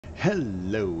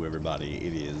Hello everybody,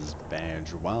 it is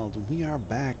Badger Wild and we are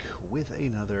back with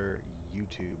another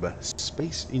YouTube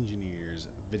Space Engineers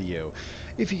video.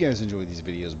 If you guys enjoy these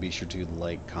videos, be sure to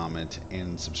like, comment,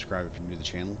 and subscribe if you're new to the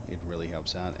channel. It really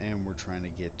helps out, and we're trying to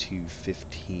get to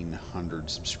 1,500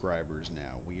 subscribers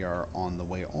now. We are on the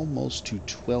way almost to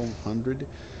 1,200,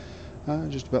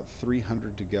 just about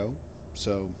 300 to go.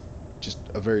 So just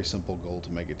a very simple goal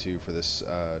to make it to for this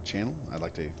channel. I'd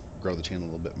like to grow the channel a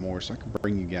little bit more so I can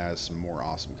bring you guys some more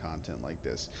awesome content like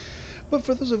this. But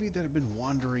for those of you that have been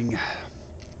wondering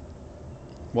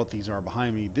what these are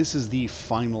behind me, this is the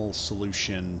final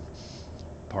solution,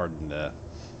 pardon the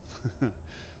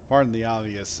pardon the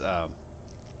obvious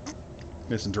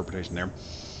misinterpretation there,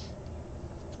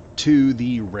 to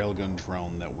the railgun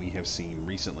drone that we have seen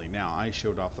recently. Now, I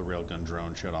showed off the railgun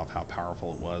drone, showed off how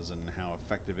powerful it was and how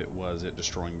effective it was at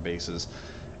destroying bases,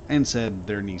 and said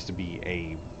there needs to be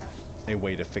a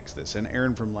way to fix this. And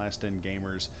Aaron from Last End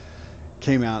Gamers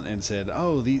came out and said,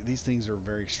 oh, these things are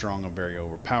very strong and very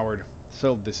overpowered,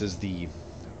 so this is the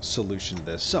solution to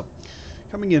this. So,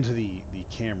 coming into the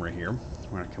camera here,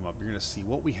 we're going to come up, you're going to see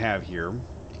what we have here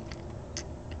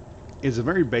is a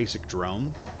very basic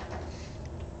drone.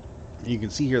 You can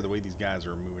see here the way these guys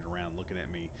are moving around looking at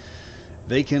me.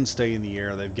 They can stay in the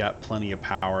air, they've got plenty of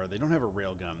power, they don't have a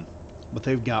railgun, but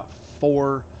they've got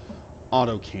 4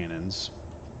 autocannons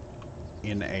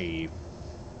in a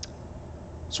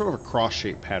sort of a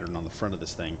cross-shaped pattern on the front of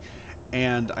this thing.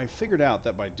 And I figured out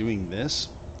that by doing this,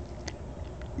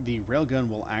 the railgun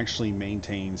will actually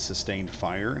maintain sustained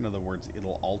fire. In other words,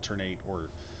 it'll alternate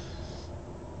or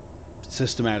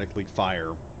systematically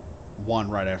fire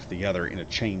one right after the other in a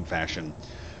chain fashion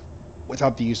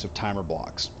without the use of timer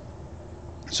blocks.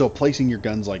 So placing your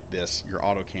guns like this, your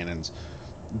autocannons,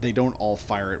 they don't all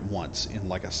fire at once in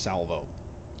like a salvo.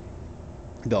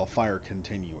 They'll fire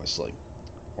continuously,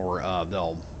 or I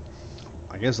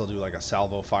guess they'll do like a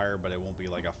salvo fire, but it won't be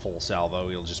like a full salvo.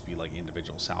 It'll just be like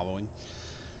individual salvoing.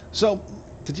 So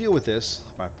to deal with this,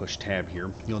 if I push tab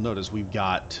here, you'll notice we've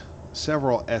got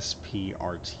several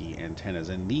SPRT antennas,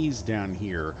 and these down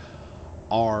here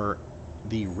are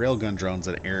the railgun drones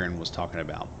that Aaron was talking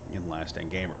about in Last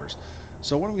End Gamers.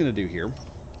 So what I'm going to do here,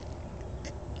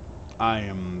 I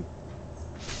am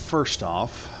first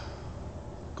off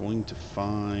going to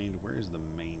find, where is the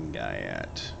main guy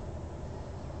at?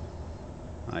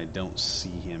 I don't see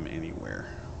him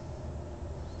anywhere.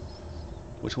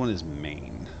 Which one is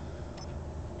main?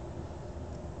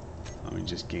 Let me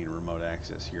just gain remote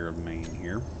access here of main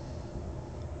here.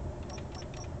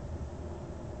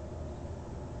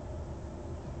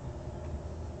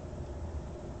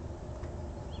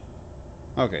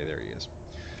 Okay, there he is.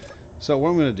 So what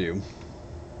I'm going to do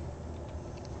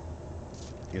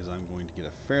is I'm going to get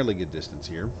a fairly good distance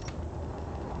here.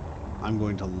 I'm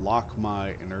going to lock my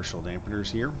inertial dampeners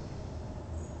here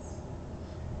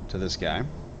to this guy.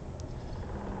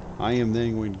 I am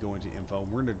then going to go into info.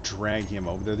 We're going to drag him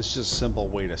over there. This is just a simple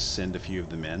way to send a few of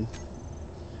them in.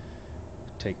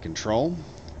 Take control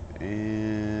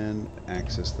and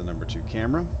access the number 2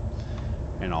 camera,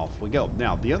 and off we go.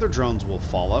 Now the other drones will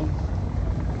follow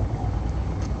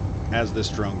as this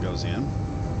drone goes in,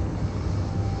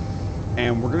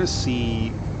 and we're going to see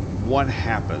what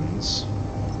happens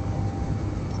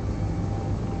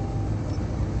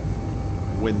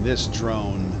when this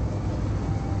drone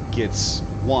gets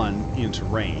into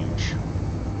range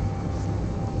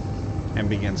and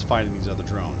begins fighting these other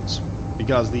drones,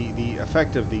 because the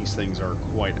effect of these things are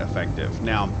quite effective.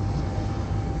 Now,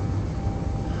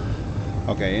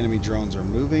 okay, enemy drones are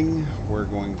moving. We're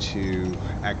going to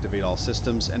activate all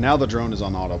systems, and now the drone is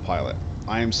on autopilot.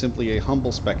 I am simply a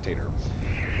humble spectator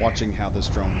watching how this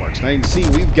drone works. Now you can see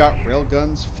we've got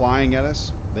railguns flying at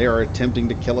us. They are attempting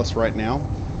to kill us right now.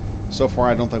 So far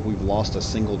I don't think we've lost a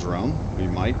single drone. We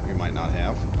might not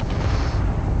have.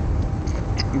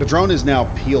 The drone is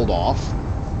now peeled off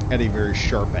at a very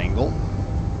sharp angle.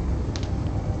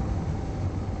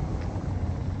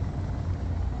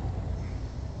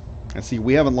 And see,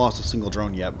 we haven't lost a single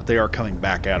drone yet, but they are coming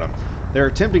back at him. They're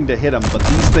attempting to hit him, but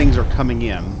these things are coming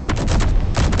in.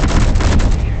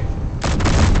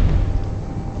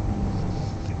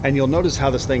 And you'll notice how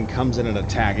this thing comes in an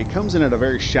attack. It comes in at a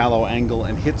very shallow angle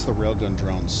and hits the railgun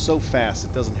drone so fast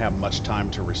it doesn't have much time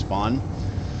to respond.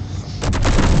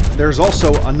 There's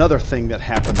also another thing that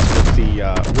happens with the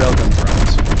railgun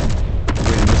drones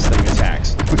when this thing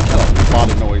attacks. We've got a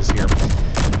lot of noise here.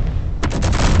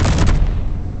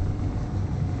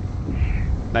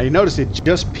 Now you notice it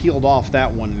just peeled off that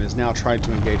one and is now trying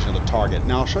to engage another target.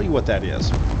 Now I'll show you what that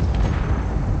is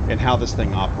and how this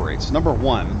thing operates. Number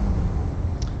one,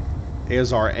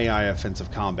 is our AI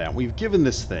offensive combat. We've given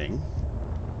this thing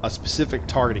a specific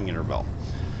targeting interval.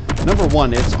 Number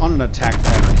one, it's on an attack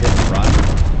pattern hit and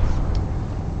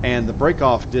run. And the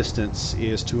break-off distance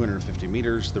is 250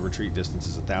 meters. The retreat distance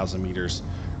is 1,000 meters.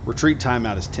 Retreat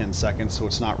timeout is 10 seconds, so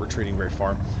it's not retreating very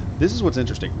far. This is what's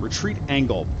interesting. Retreat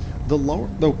angle.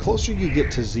 The closer you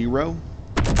get to 0,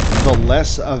 the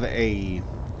less of a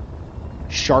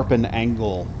sharpened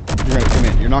angle you're going to come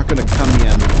in. You're not going to come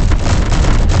in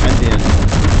and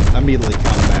then immediately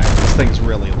come back. This thing's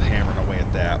really hammering away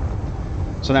at that.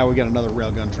 So now we got another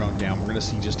railgun drone down. We're going to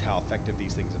see just how effective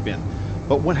these things have been.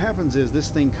 But what happens is this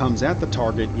thing comes at the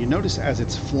target. You notice as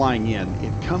it's flying in,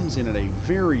 it comes in at a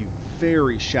very,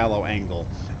 very shallow angle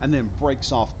and then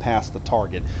breaks off past the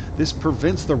target. This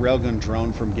prevents the railgun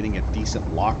drone from getting a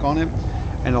decent lock on it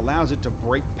and allows it to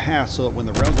break past so that when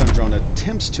the railgun drone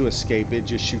attempts to escape, it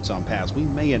just shoots on past. We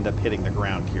may end up hitting the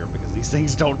ground here because these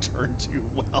things don't turn too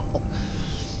well.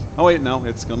 Oh wait, no,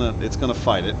 it's gonna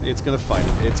fight it. It's gonna fight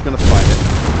it. It's gonna fight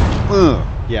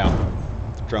it. Yeah,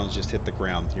 the drones just hit the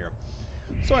ground here.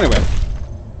 So anyway,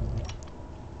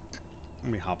 let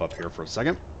me hop up here for a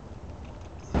second.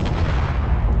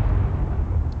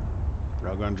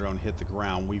 Railgun drone hit the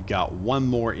ground. We've got one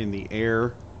more in the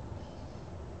air.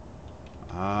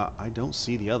 I don't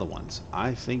see the other ones.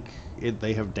 I think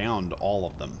they have downed all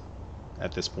of them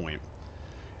at this point.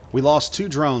 We lost 2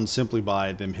 drones simply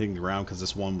by them hitting the ground because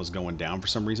this one was going down for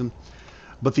some reason.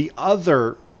 But the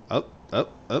other...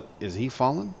 Is he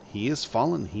fallen? He is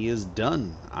fallen. He is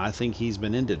done. I think he's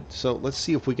been ended. So let's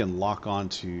see if we can lock on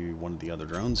to one of the other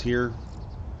drones here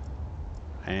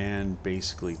and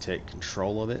basically take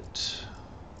control of it.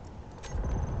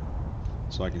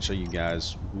 So I can show you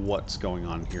guys what's going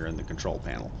on here in the control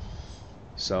panel.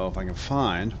 So if I can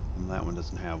find... that one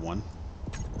doesn't have one.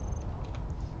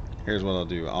 Here's what I'll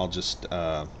do. I'll just...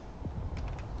 I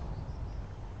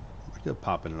could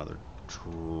pop in another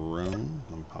drone.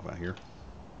 Let me pop out here.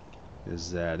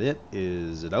 Is that it?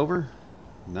 Is it over?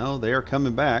 No, they are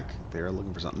coming back. They're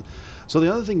looking for something. So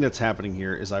the other thing that's happening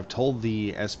here is I've told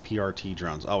the SPRT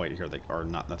drones... oh wait, here they are.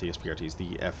 Not the SPRTs,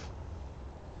 the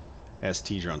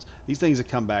FST drones. These things have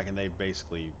come back and they've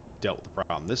basically dealt with the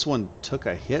problem. This one took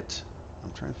a hit.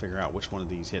 I'm trying to figure out which one of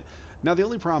these hit. Now the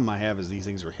only problem I have is these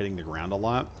things are hitting the ground a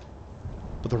lot.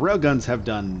 But the railguns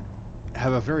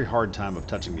have a very hard time of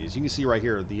touching these. You can see right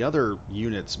here, the other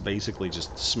units basically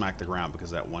just smack the ground because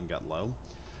that one got low.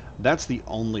 That's the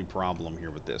only problem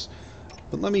here with this.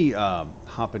 But let me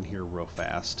hop in here real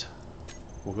fast.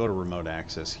 We'll go to remote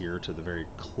access here to the very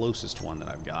closest one that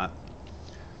I've got.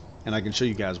 And I can show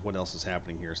you guys what else is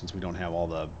happening here since we don't have all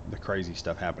the crazy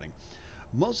stuff happening.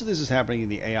 Most of this is happening in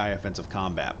the AI offensive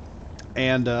combat.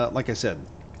 And like I said,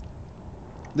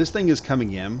 this thing is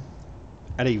coming in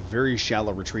at a very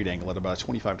shallow retreat angle at about a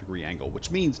 25-degree angle, which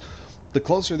means the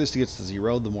closer this gets to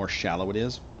 0, the more shallow it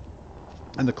is,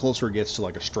 and the closer it gets to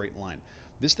like a straight line.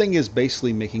 This thing is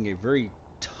basically making a very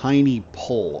tiny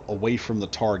pull away from the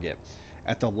target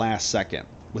at the last second,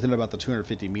 within about the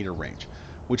 250 meter range,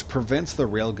 which prevents the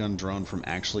railgun drone from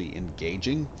actually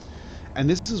engaging. And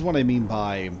this is what I mean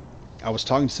by, I was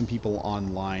talking to some people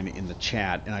online in the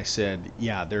chat, and I said,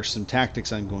 yeah, there's some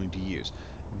tactics I'm going to use.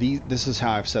 This is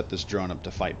how I've set this drone up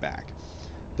to fight back.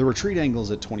 The retreat angle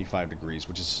is at 25 degrees,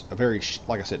 which is a very,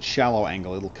 like I said, shallow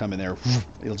angle. It'll come in there,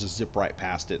 it'll just zip right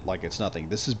past it like it's nothing.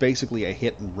 This is basically a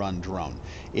hit and run drone.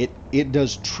 It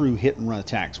does true hit and run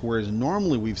attacks, whereas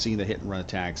normally we've seen the hit and run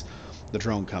attacks, the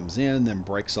drone comes in, then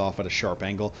breaks off at a sharp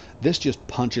angle. This just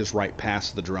punches right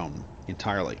past the drone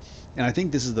entirely. And I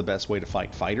think this is the best way to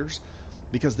fight fighters,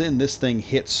 because then this thing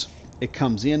hits, it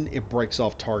comes in, it breaks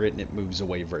off target, and it moves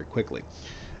away very quickly.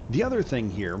 The other thing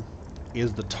here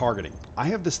is the targeting. I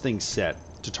have this thing set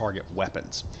to target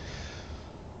weapons.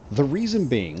 The reason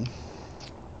being,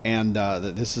 and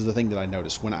this is the thing that I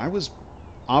noticed, when I was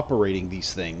operating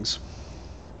these things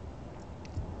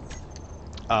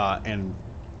and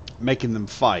making them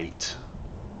fight,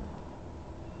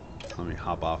 let me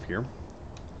hop off here.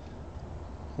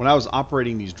 When I was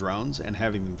operating these drones and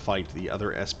having them fight the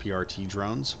other SPRT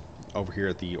drones over here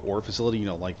at the ore facility, you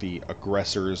know, like the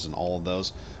aggressors and all of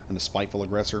those, and the spiteful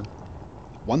aggressor,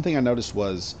 one thing I noticed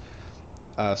was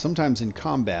sometimes in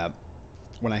combat,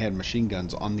 when I had machine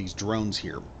guns on these drones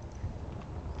here,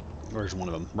 there's one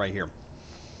of them right here.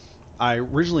 I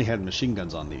originally had machine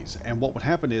guns on these, and what would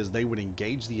happen is they would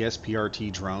engage the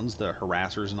SPRT drones, the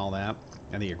harassers and all that,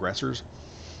 and the aggressors,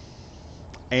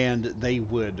 and they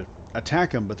would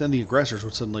attack them, but then the aggressors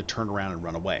would suddenly turn around and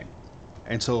run away.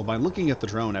 And so by looking at the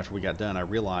drone after we got done, I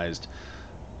realized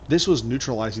this was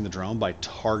neutralizing the drone by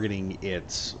targeting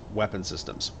its weapon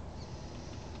systems.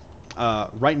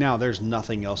 Right now, there's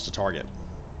nothing else to target.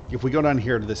 If we go down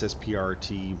here to this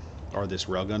SPRT or this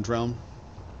railgun drone,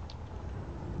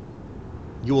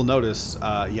 you will notice,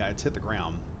 yeah, it's hit the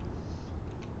ground.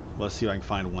 Let's see if I can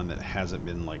find one that hasn't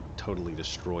been like totally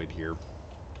destroyed here.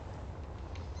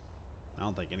 I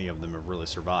don't think any of them have really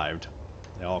survived.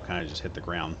 They all kind of just hit the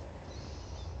ground.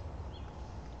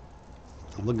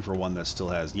 I'm looking for one that still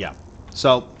has, yeah.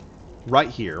 So, right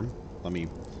here, let me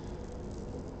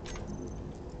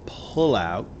pull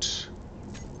out.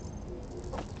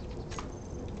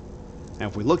 And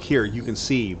if we look here, you can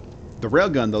see the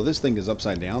railgun, though this thing is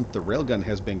upside down, the railgun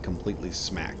has been completely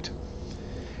smacked.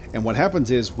 And what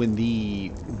happens is when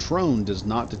the drone does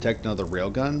not detect another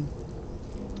railgun,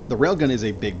 the railgun is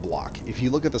a big block. If you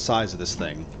look at the size of this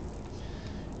thing,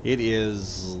 it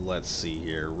is, let's see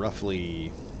here,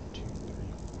 roughly 2, 3,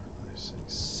 4, 5,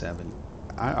 6, 7.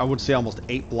 I would say almost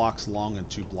 8 blocks long and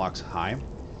 2 blocks high,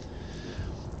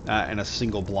 and a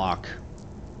single block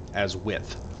as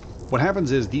width. What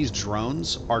happens is these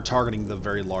drones are targeting the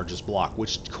very largest block,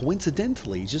 which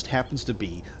coincidentally just happens to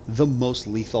be the most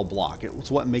lethal block. It's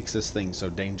what makes this thing so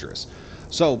dangerous.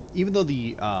 So even though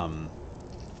the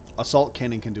assault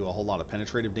cannon can do a whole lot of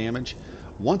penetrative damage,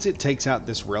 once it takes out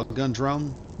this railgun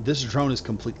drone, this drone is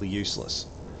completely useless.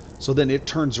 So then it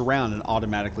turns around and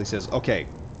automatically says, okay,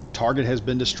 target has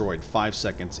been destroyed, 5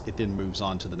 seconds. It then moves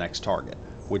on to the next target,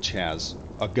 which has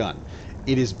a gun.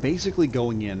 It is basically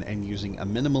going in and using a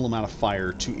minimal amount of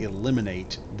fire to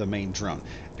eliminate the main drone.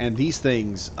 And these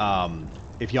things,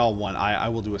 if y'all want, I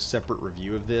will do a separate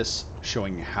review of this,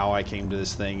 showing how I came to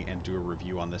this thing and do a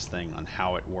review on this thing, on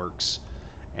how it works,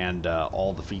 and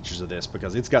all the features of this,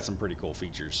 because it's got some pretty cool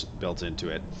features built into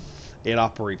it. It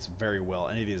operates very well,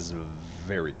 and it is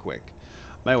very quick.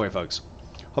 But anyway, folks,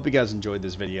 hope you guys enjoyed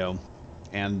this video,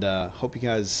 and hope you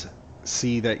guys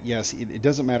see that, yes, it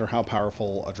doesn't matter how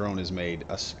powerful a drone is made.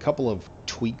 A couple of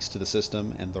tweaks to the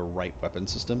system and the right weapon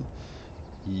system,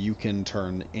 you can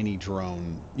turn any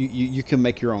drone, you can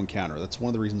make your own counter. That's one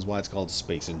of the reasons why it's called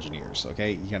Space Engineers,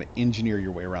 okay? You gotta engineer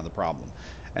your way around the problem,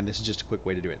 and this is just a quick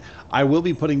way to do it. I will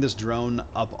be putting this drone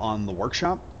up on the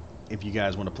workshop if you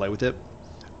guys want to play with it.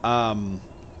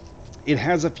 It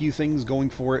has a few things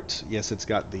going for it. Yes, it's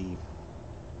got the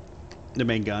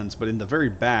main guns, but in the very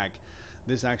back,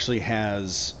 this actually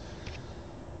has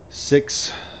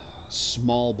 6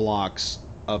 small blocks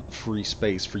of free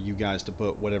space for you guys to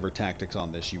put whatever tactics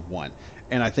on this you want.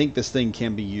 And I think this thing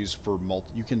can be used for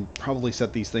you can probably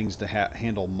set these things to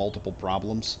handle multiple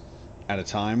problems at a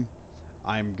time.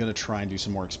 I'm going to try and do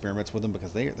some more experiments with them,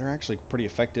 because they're actually pretty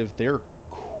effective. They're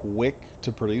quick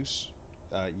to produce.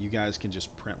 You guys can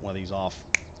just print one of these off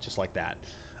just like that.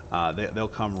 They'll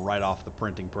come right off the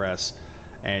printing press,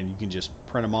 and you can just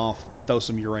print them off, throw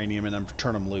some uranium in them,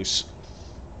 turn them loose,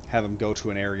 have them go to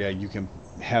an area. You can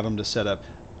have them to set up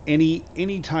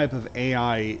any type of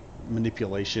AI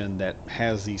manipulation that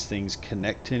has these things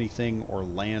connect to anything or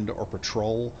land or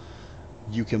patrol.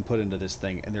 You can put into this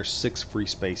thing, and there's 6 free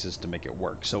spaces to make it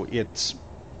work. So it's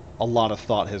a lot of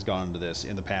thought has gone into this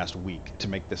in the past week to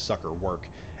make this sucker work.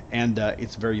 And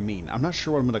it's very mean. I'm not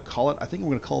sure what I'm going to call it. I think I'm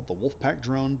going to call it the Wolfpack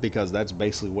drone, because that's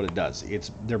basically what it does.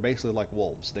 They're basically like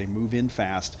wolves. They move in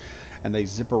fast, and they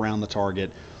zip around the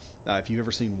target. If you've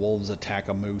ever seen wolves attack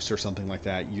a moose or something like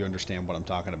that, you understand what I'm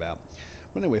talking about.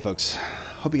 But anyway, folks,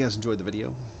 hope you guys enjoyed the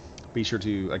video. Be sure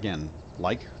to, again,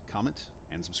 like, comment,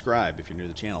 and subscribe if you're new to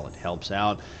the channel. It helps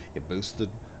out. It boosts the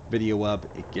video up.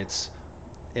 It gets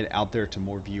it out there to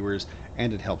more viewers,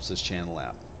 and it helps this channel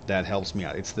out. That helps me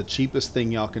out. It's the cheapest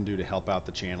thing y'all can do to help out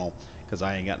the channel, because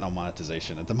I ain't got no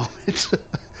monetization at the moment.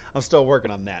 I'm still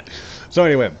working on that. So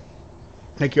anyway,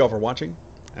 thank you all for watching.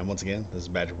 And once again, this is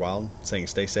Badger Wild saying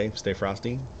stay safe, stay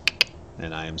frosty,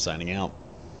 and I am signing out.